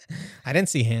base. I didn't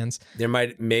see hands. There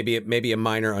might maybe a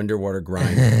minor underwater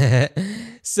grind.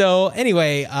 So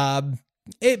anyway,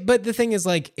 but the thing is,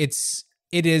 like, it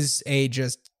is a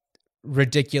just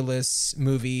ridiculous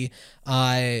movie,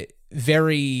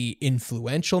 very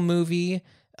influential movie.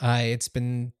 It's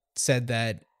been said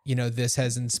that, you know, this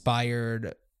has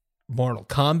inspired Mortal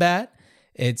Kombat.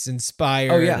 It's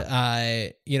inspired,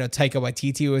 you know, Taika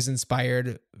Waititi was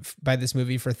inspired by this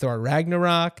movie for Thor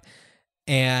Ragnarok.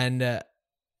 And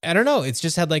I don't know, it's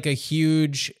just had like a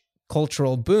huge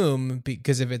cultural boom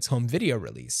because of its home video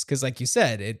release. Because like you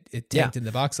said, it tanked in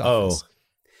the box office. Oh,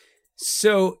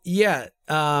 so yeah,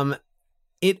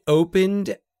 it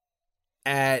opened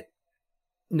at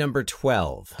number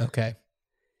 12. Okay.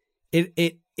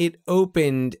 It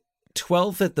opened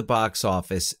 12th at the box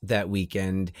office that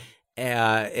weekend.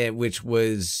 Which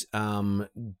was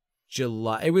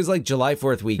July. It was like July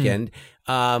 4th weekend.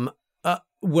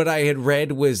 What I had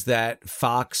read was that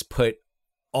Fox put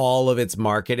all of its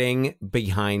marketing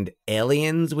behind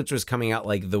Aliens, which was coming out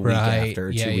like the week after,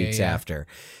 or 2 weeks after.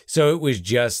 So it was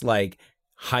just like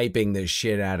hyping the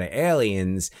shit out of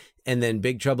Aliens. And then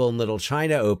Big Trouble in Little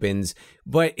China opens,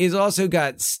 but it's also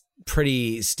got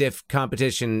pretty stiff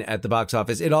competition at the box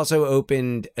office. It also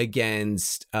opened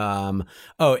against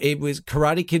it was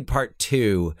Karate Kid Part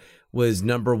 2 was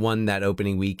number 1 that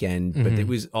opening weekend, but it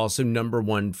was also number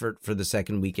 1 for the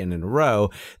second weekend in a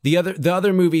row. The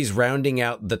other movies rounding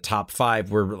out the top 5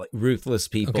 were like Ruthless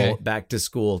People, Back to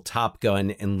School, Top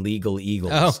Gun, and Legal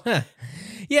Eagles. Oh,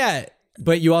 yeah.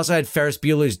 But you also had Ferris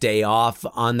Bueller's Day Off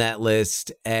on that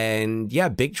list. And yeah,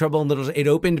 Big Trouble in Little... It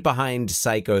opened behind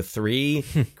Psycho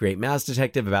 3, Great Mouse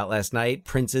Detective, About Last Night,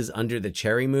 Prince's Under the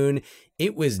Cherry Moon.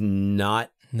 It was not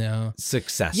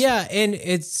successful. Yeah, and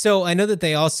it's... So I know that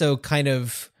they also kind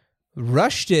of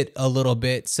rushed it a little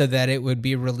bit so that it would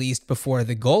be released before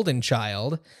The Golden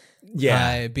Child.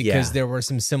 Yeah. Because there were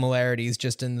some similarities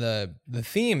just in the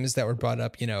themes that were brought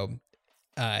up, you know...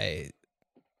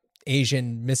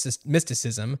 Asian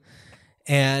mysticism,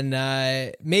 and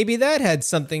maybe that had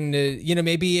something to, you know,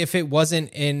 maybe if it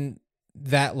wasn't in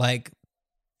that like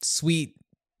sweet,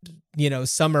 you know,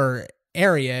 summer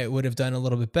area, it would have done a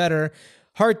little bit better.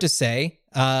 Hard to say.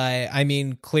 I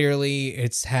mean, clearly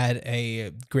it's had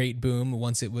a great boom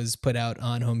once it was put out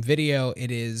on home video. It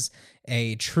is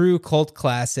a true cult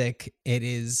classic. It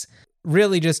is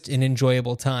really just an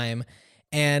enjoyable time.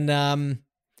 And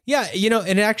yeah, you know,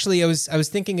 and actually I was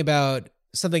thinking about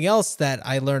something else that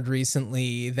I learned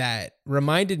recently that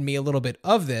reminded me a little bit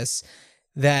of this,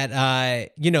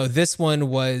 that, you know, this one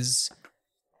was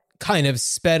kind of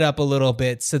sped up a little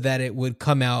bit so that it would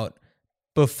come out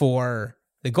before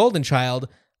The Golden Child,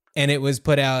 and it was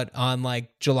put out on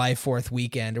like July 4th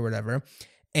weekend or whatever.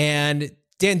 And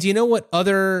Dan, do you know what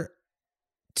other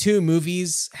 2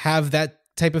 movies have that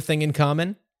type of thing in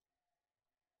common?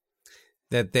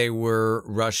 That they were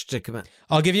rushed to come out.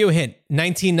 I'll give you a hint.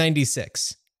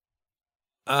 1996.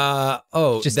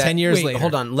 Just 10 years later.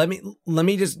 Hold on. Let me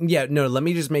just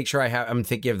make sure I'm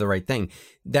thinking of the right thing.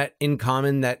 That in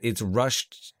common that it's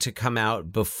rushed to come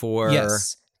out before.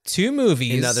 Yes. 2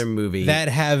 movies. Another movie that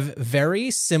have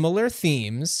very similar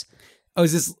themes. Oh,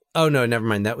 is this? Oh no, never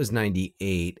mind. That was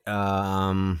 98.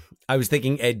 I was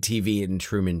thinking Ed TV and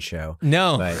Truman Show.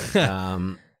 No. But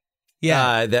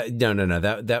yeah.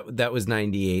 That was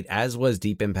 98, as was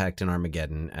Deep Impact and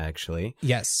Armageddon, actually.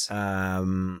 Yes.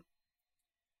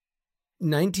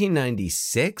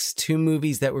 1996, 2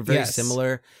 movies that were very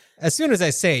similar. As soon as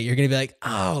I say it, you're going to be like,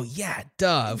 oh, yeah,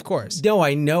 duh, of course. No,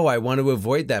 I know. I want to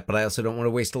avoid that, but I also don't want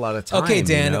to waste a lot of time. Okay,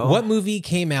 Dan, you know? What movie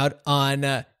came out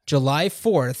on July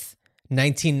 4th,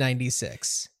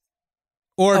 1996?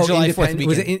 Or July 4th weekend?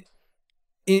 Was it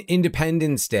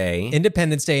Independence Day?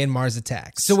 Independence Day and Mars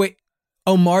Attacks. So wait.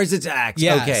 Oh, Mars Attacks.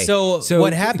 Yeah. Okay. So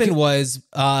what happened was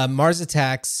Mars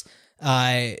Attacks,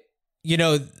 you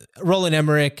know, Roland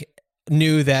Emmerich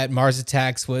knew that Mars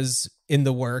Attacks was in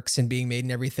the works and being made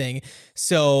and everything.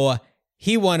 So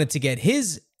he wanted to get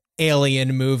his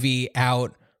Alien movie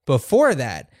out before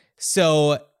that.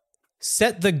 So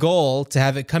set the goal to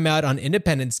have it come out on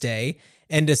Independence Day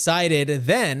and decided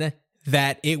then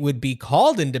that it would be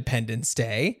called Independence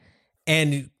Day,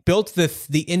 and built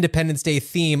the Independence Day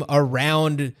theme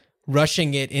around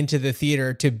rushing it into the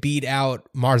theater to beat out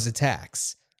Mars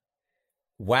Attacks.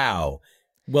 Wow.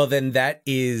 Well, then that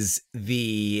is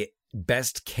the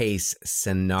best case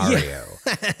scenario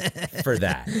for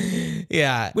that.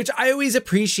 Yeah. Which I always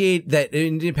appreciate, that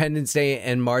Independence Day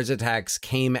and Mars Attacks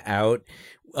came out,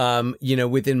 you know,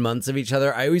 within months of each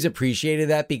other. I always appreciated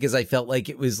that because I felt like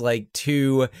it was like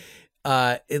it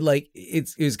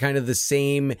was kind of the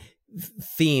same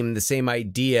theme, the same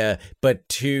idea, but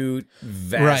two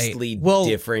vastly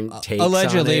different takes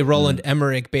allegedly, on it. Roland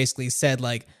Emmerich basically said,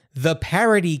 like, the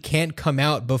parody can't come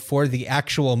out before the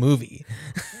actual movie.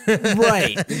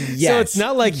 Right. Yes. So it's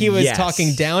not like he was Yes.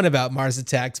 talking down about Mars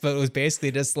Attacks, but it was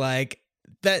basically just like,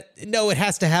 that. No, it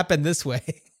has to happen this way.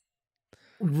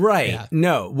 Right. Yeah.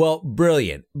 No. Well,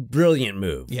 brilliant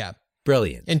move. Yeah.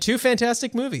 Brilliant. And two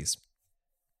fantastic movies.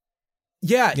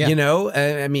 Yeah, Yeah. you know,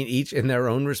 I mean, each in their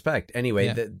own respect. Anyway,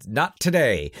 Yeah. not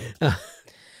today.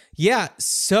 Yeah.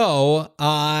 So,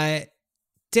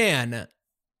 Dan,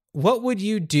 what would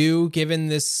you do given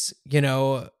this, you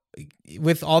know,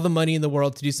 with all the money in the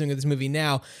world to do something with this movie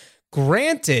now?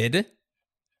 Granted,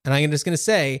 and I'm just going to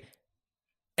say,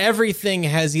 everything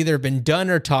has either been done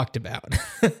or talked about.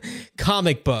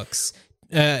 Comic books,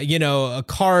 you know, a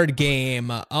card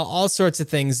game, all sorts of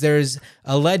things. There's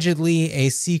allegedly a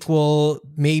sequel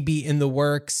maybe in the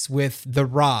works with The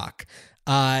Rock.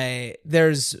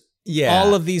 There's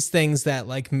all of these things that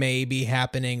like may be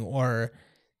happening or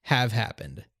have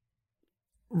happened.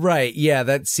 Right. Yeah,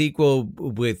 that sequel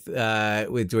with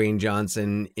Dwayne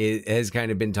Johnson has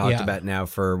kind of been talked about now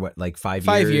for what, like 5 years?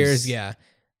 5 years, yeah.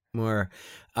 More.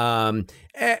 And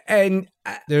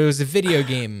There was a video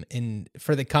game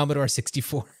for the Commodore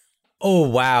 64. oh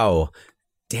wow.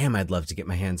 Damn, I'd love to get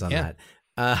my hands on Yeah.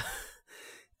 that.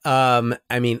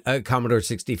 I mean, Commodore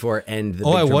 64 and the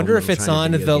Oh, Big I Trouble wonder in if Little it's China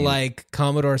on video the game. like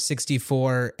Commodore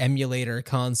 64 emulator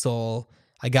console.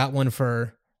 I got one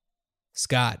for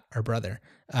Scott, our brother.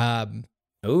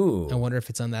 Ooh. I wonder if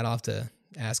it's on that. I'll have to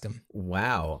ask him.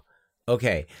 Wow.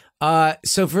 Okay.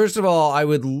 So first of all, I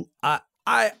would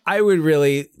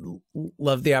really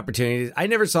love the opportunity. I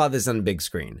never saw this on a big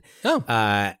screen. Oh.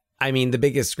 I mean, the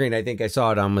biggest screen I think I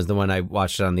saw it on was the one I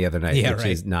watched it on the other night, Yeah, which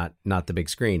right. is not the big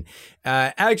screen.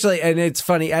 Actually, and it's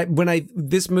funny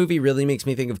this movie really makes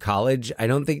me think of college. I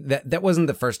don't think that wasn't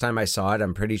the first time I saw it.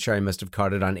 I'm pretty sure I must have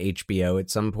caught it on HBO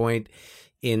at some point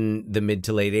in the mid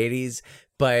to late 80s.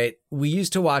 But we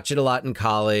used to watch it a lot in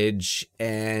college,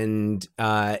 and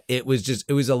it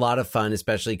was a lot of fun,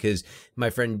 especially because my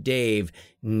friend Dave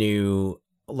knew,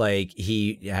 like,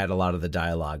 he had a lot of the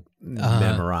dialogue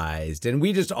memorized, and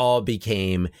we just all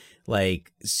became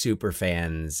like super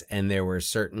fans. And there were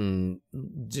certain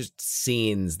just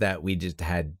scenes that we just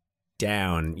had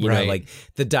down, you know, Right. like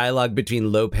the dialogue between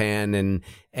Lopan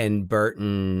and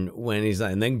Burton when he's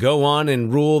like, and then go on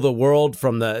and rule the world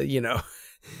from the, you know,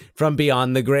 from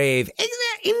beyond the grave. Is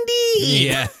that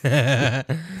indeed?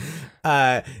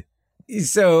 Yeah.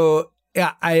 So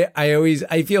yeah,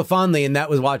 I feel fondly, and that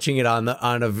was watching it on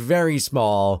a very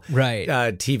small Right.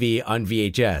 TV on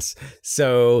VHS.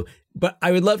 So, but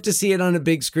I would love to see it on a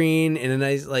big screen in a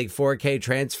nice like 4K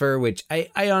transfer, which I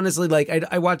honestly like.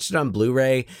 I watched it on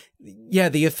Blu-ray. Yeah,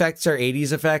 the effects are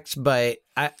 80s effects, but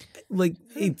it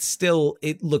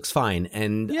looks fine,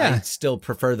 and Yeah. I still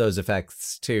prefer those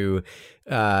effects to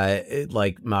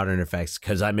like modern effects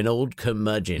because I'm an old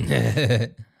curmudgeon.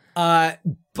 But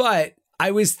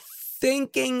I was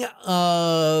thinking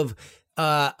of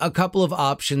a couple of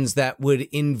options that would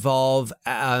involve,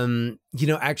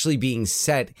 actually being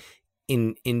set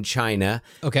in China.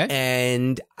 Okay.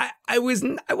 And I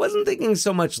wasn't thinking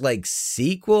so much like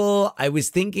sequel. I was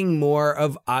thinking more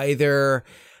of either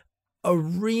a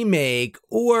remake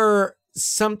or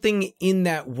something in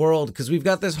that world, because we've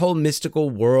got this whole mystical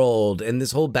world and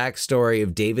this whole backstory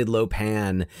of David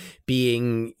Lopan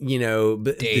being, you know,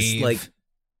 this like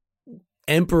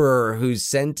emperor who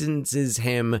sentences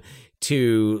him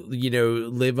to, you know,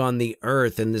 live on the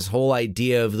earth, and this whole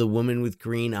idea of the woman with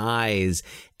green eyes.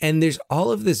 And there's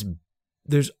all of this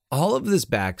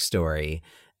backstory,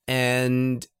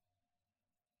 and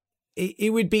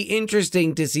it would be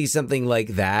interesting to see something like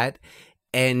that,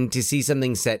 and to see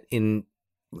something set in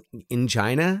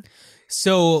China.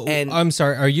 So, And- I'm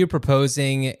sorry, are you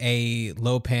proposing a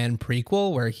Lopan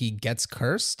prequel where he gets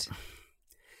cursed?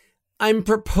 I'm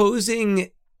proposing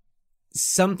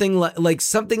something like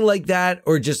something like that,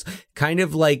 or just kind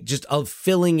of like just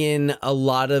filling in a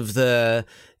lot of the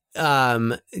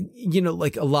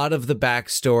like a lot of the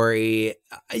backstory.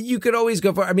 You could always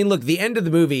go for, I mean, look, the end of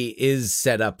the movie is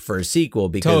set up for a sequel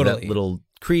because Totally. that little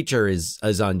creature is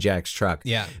on Jack's truck.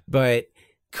 Yeah. But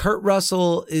Kurt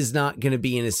Russell is not going to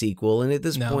be in a sequel, and at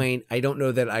this No. point I don't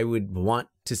know that I would want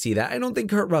to see that. I don't think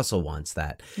Kurt Russell wants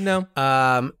that. No.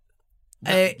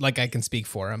 I Like I can speak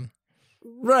for him.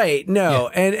 Right. No.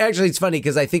 And actually, it's funny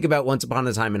because I think about Once Upon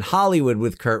a Time in Hollywood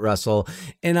with Kurt Russell,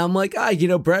 and I'm like,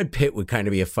 Brad Pitt would kind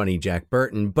of be a funny Jack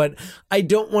Burton, but I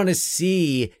don't want to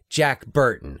see Jack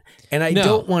Burton. And I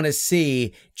don't want to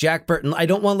see Jack Burton. I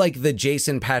don't want like the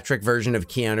Jason Patric version of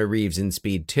Keanu Reeves in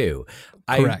Speed 2.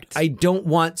 Correct. I don't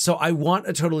want, so I want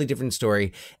a totally different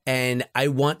story, and I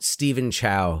want Stephen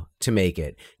Chow to make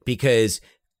it, because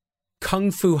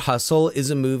Kung Fu Hustle is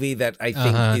a movie that I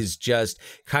think is just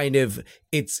kind of,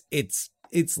 it's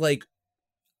like,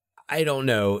 I don't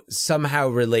know, somehow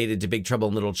related to Big Trouble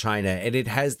in Little China. And it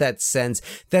has that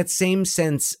same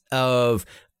sense of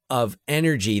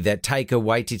energy that Taika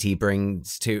Waititi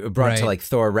brought to like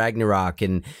Thor Ragnarok.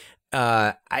 And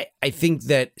I think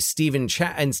that Stephen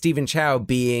Chow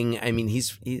being, I mean,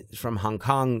 he's from Hong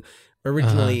Kong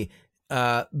originally,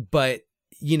 but,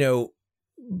 you know,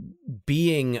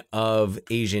 being of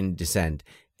Asian descent,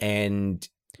 and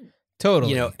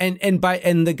totally, you know, and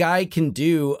the guy can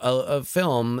do a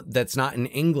film that's not in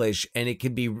English, and it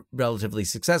could be relatively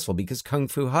successful, because Kung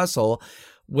Fu Hustle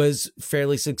was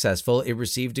fairly successful. It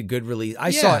received a good release.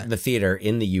 I saw it in the theater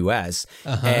in the US,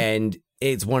 and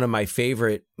it's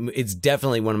it's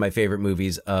definitely one of my favorite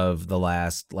movies of the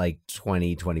last like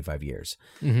 20, 25 years.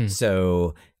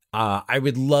 So I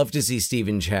would love to see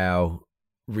Stephen Chow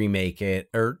remake it,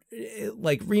 or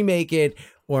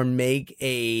make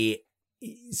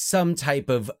some type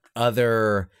of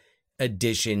other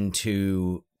addition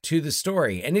to the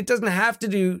story. And it doesn't have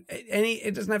to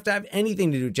have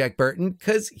anything to do with Jack Burton,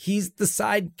 because he's the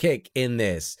sidekick in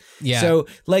this. So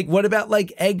like, what about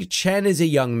like Egg Chen as a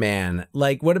young man?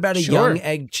 Like, what about a young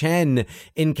Egg Chen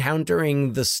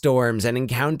encountering the storms and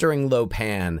encountering Lo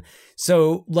Pan?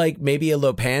 So like, maybe a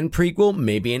Lo Pan prequel,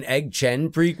 maybe an Egg Chen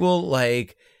prequel.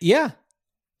 Like,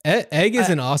 Egg is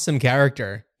an awesome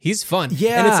character. He's fun.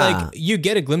 And it's like, you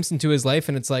get a glimpse into his life,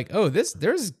 and it's like, oh, this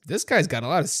guy's got a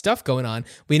lot of stuff going on.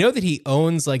 We know that he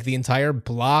owns like the entire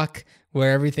block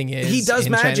where everything is. He does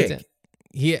magic.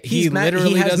 He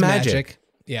literally does magic.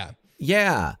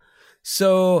 Yeah.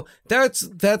 So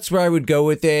that's where I would go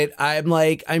with it.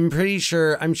 I'm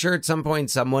sure at some point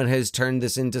someone has turned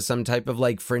this into some type of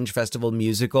like Fringe Festival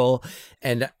musical.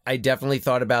 And I definitely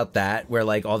thought about that, where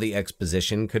like all the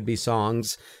exposition could be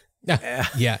songs.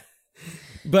 Yeah.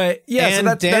 But yeah, and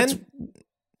so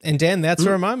Dan, that's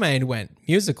where my mind went.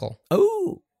 Musical.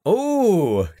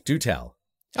 Oh, do tell.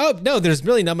 Oh, no, there's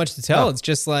really not much to tell. It's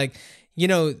just like, you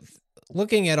know,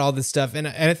 looking at all this stuff, and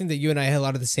I think that you and I had a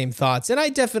lot of the same thoughts. And I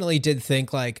definitely did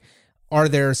think, like, are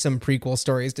there some prequel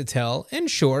stories to tell? And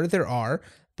sure, there are.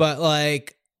 But,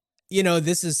 like, you know,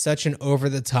 this is such an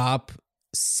over-the-top,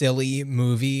 silly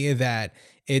movie that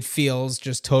it feels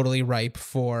just totally ripe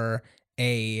for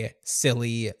a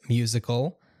silly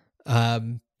musical.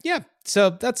 So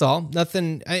that's all.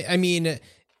 Nothing. I mean,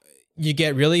 you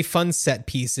get really fun set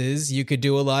pieces. You could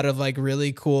do a lot of like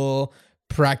really cool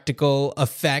practical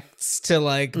effects to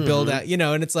like build out, you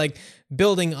know, and it's like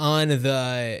building on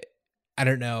the, I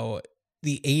don't know,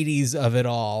 the 80s of it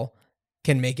all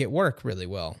can make it work really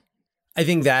well. I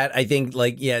think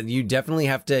you definitely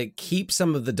have to keep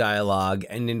some of the dialogue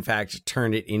and in fact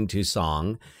turn it into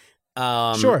song.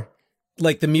 Sure.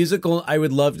 Like the musical, I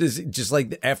would love to see, just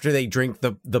like after they drink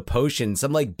the potion,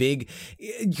 some like big,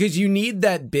 because you need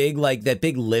that big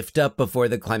lift up before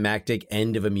the climactic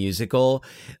end of a musical.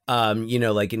 You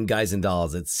know, like in Guys and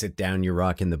Dolls, it's Sit Down, You're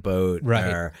Rocking the Boat.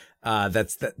 Right. Or,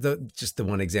 that's just the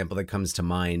one example that comes to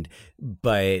mind.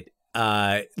 But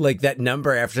like that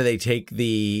number after they take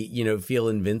the, you know, Feel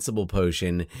Invincible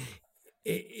potion,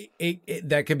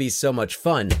 that could be so much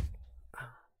fun.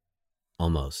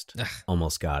 Almost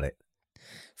got it.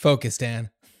 Focus,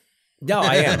 Dan. No,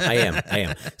 I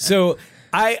am. So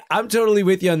I'm totally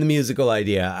with you on the musical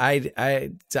idea.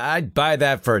 I'd buy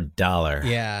that for $1.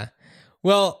 Yeah.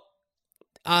 Well,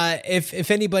 if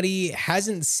anybody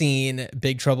hasn't seen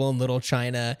Big Trouble in Little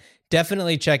China,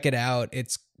 definitely check it out.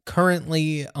 It's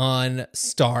currently on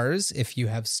Stars, if you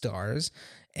have Stars,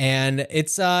 and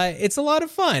it's a lot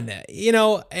of fun, you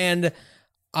know. And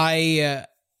I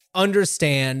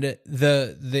understand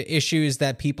the issues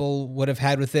that people would have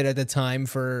had with it at the time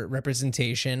for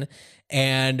representation,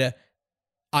 and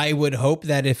I would hope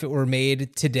that if it were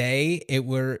made today, it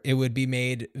would be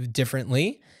made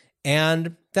differently.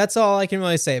 And that's all I can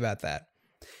really say about that.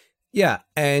 Yeah.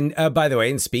 And by the way,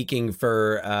 and speaking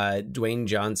for Dwayne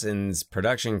Johnson's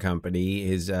production company,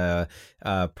 his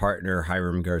partner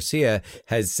Hiram Garcia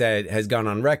has gone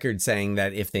on record saying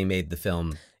that if they made the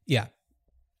film,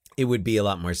 it would be a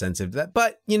lot more sensitive to that.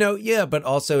 But, you know, but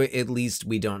also at least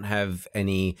we don't have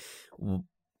any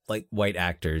like white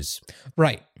actors.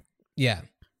 Right. Yeah.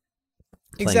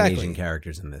 Exactly. Asian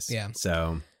characters in this. Yeah.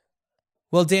 So,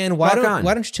 Well, Dan, why Rock on.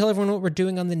 don't you tell everyone what we're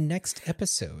doing on the next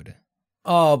episode?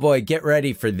 oh boy, get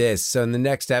ready for this. So in the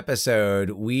next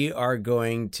episode, we are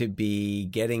going to be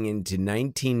getting into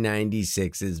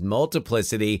 1996's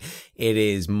Multiplicity. It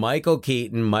is Michael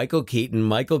Keaton, Andy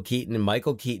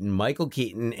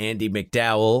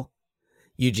McDowell,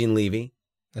 Eugene Levy,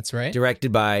 That's right.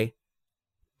 directed by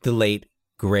the late,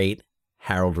 great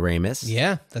Harold Ramis.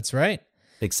 Yeah, that's right.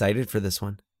 Excited for this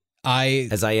one. I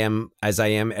As I am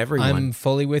everyone. I'm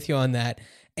fully with you on that.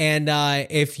 And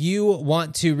if you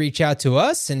want to reach out to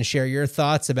us and share your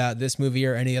thoughts about this movie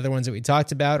or any other ones that we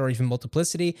talked about, or even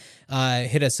Multiplicity,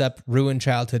 hit us up,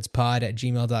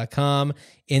 ruinchildhoodspod@gmail.com.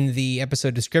 In the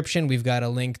episode description, we've got a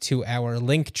link to our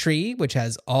link tree, which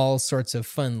has all sorts of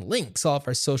fun links, all of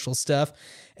our social stuff.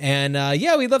 And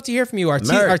yeah, we'd love to hear from you. Our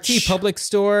T Public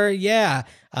store, yeah.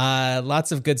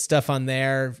 Lots of good stuff on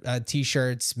there.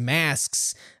 T-shirts,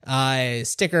 masks,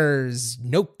 stickers,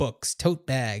 notebooks, tote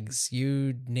bags,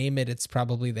 you name it, it's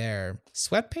probably there.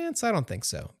 Sweatpants? I don't think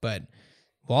so, but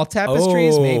wall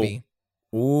tapestries, maybe.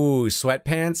 Ooh,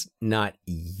 sweatpants? Not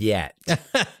yet.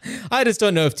 I just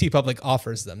don't know if T Public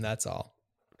offers them, that's all.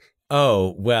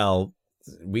 Oh, well,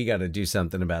 we got to do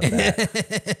something about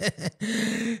that.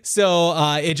 So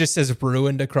it just says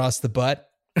ruined across the butt.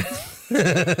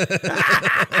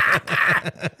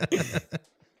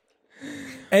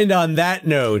 And on that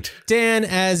note, Dan,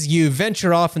 as you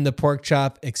venture off in the Pork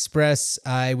Chop Express,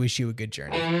 I wish you a good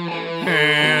journey.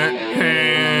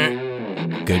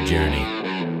 good journey.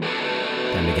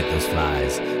 Time to get those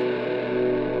flies.